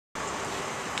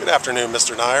Good afternoon,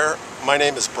 Mr. Nyer. My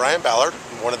name is Brian Ballard.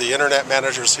 I'm one of the internet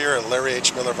managers here at Larry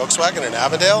H. Miller Volkswagen in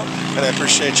Avondale, and I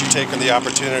appreciate you taking the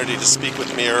opportunity to speak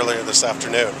with me earlier this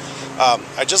afternoon.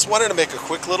 I just wanted to make a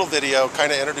quick little video,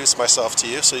 kind of introduce myself to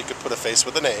you so you could put a face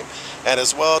with a name, and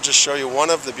as well just show you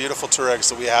one of the beautiful Touaregs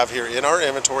that we have here in our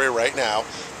inventory right now.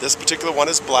 This particular one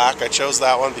is black. I chose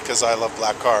that one because I love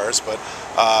black cars, but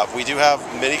we do have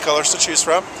many colors to choose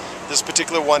from. This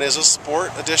particular one is a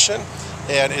Sport Edition,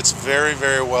 and it's very,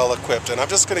 very well equipped. And I'm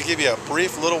just going to give you a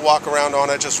brief little walk around on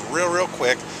it, just real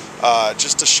quick,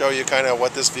 just to show you kind of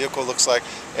what this vehicle looks like.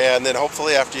 And then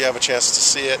hopefully after you have a chance to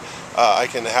see it, I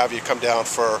can have you come down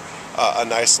for a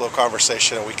nice little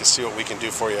conversation, and we can see what we can do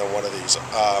for you on one of these.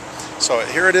 So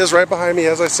here it is right behind me.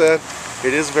 As I said,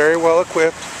 it is very well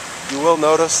equipped. You will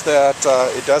notice that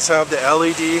it does have the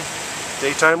LED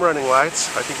daytime running lights.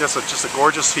 I think that's just a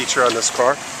gorgeous feature on this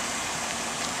car.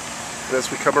 And as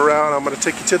we come around, I'm going to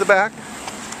take you to the back.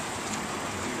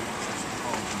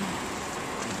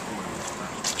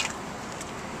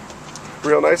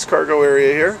 Real nice cargo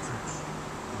area here.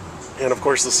 And of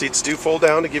course the seats do fold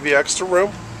down to give you extra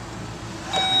room.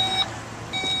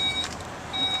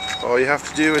 All you have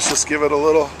to do is just give it a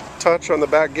little touch on the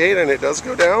back gate and it does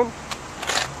go down.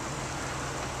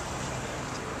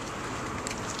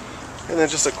 And then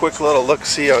just a quick little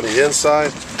look-see on the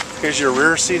inside. Here's your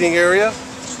rear seating area.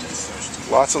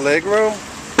 Lots of leg room. Alright,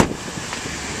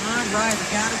 we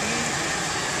got it.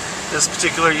 This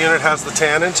particular unit has the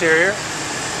tan interior.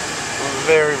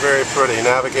 Very, very pretty.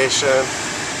 Navigation.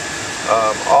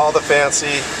 All the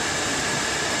fancy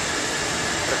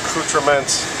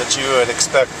accoutrements that you would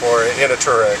expect for in a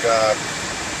Touareg.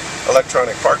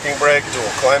 Electronic parking brake,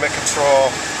 dual climate control.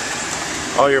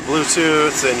 All your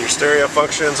Bluetooth and your stereo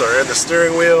functions are in the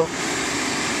steering wheel.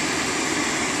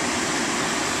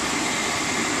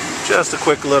 Just a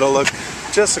quick little look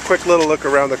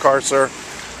around the car, sir.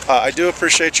 I do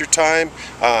appreciate your time.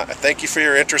 Thank you for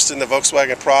your interest in the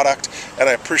Volkswagen product, and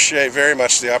I appreciate very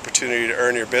much the opportunity to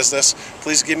earn your business.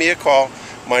 Please give me a call.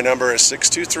 My number is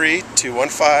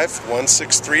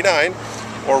 623-215-1639,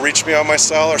 or reach me on my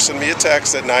cell or send me a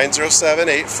text at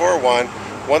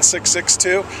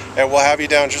 907-841-1662, and we'll have you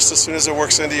down just as soon as it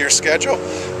works into your schedule.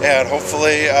 And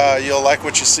hopefully you'll like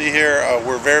what you see here.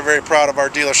 We're very, very proud of our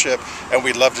dealership, and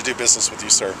we'd love to do business with you,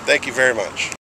 sir. Thank you very much.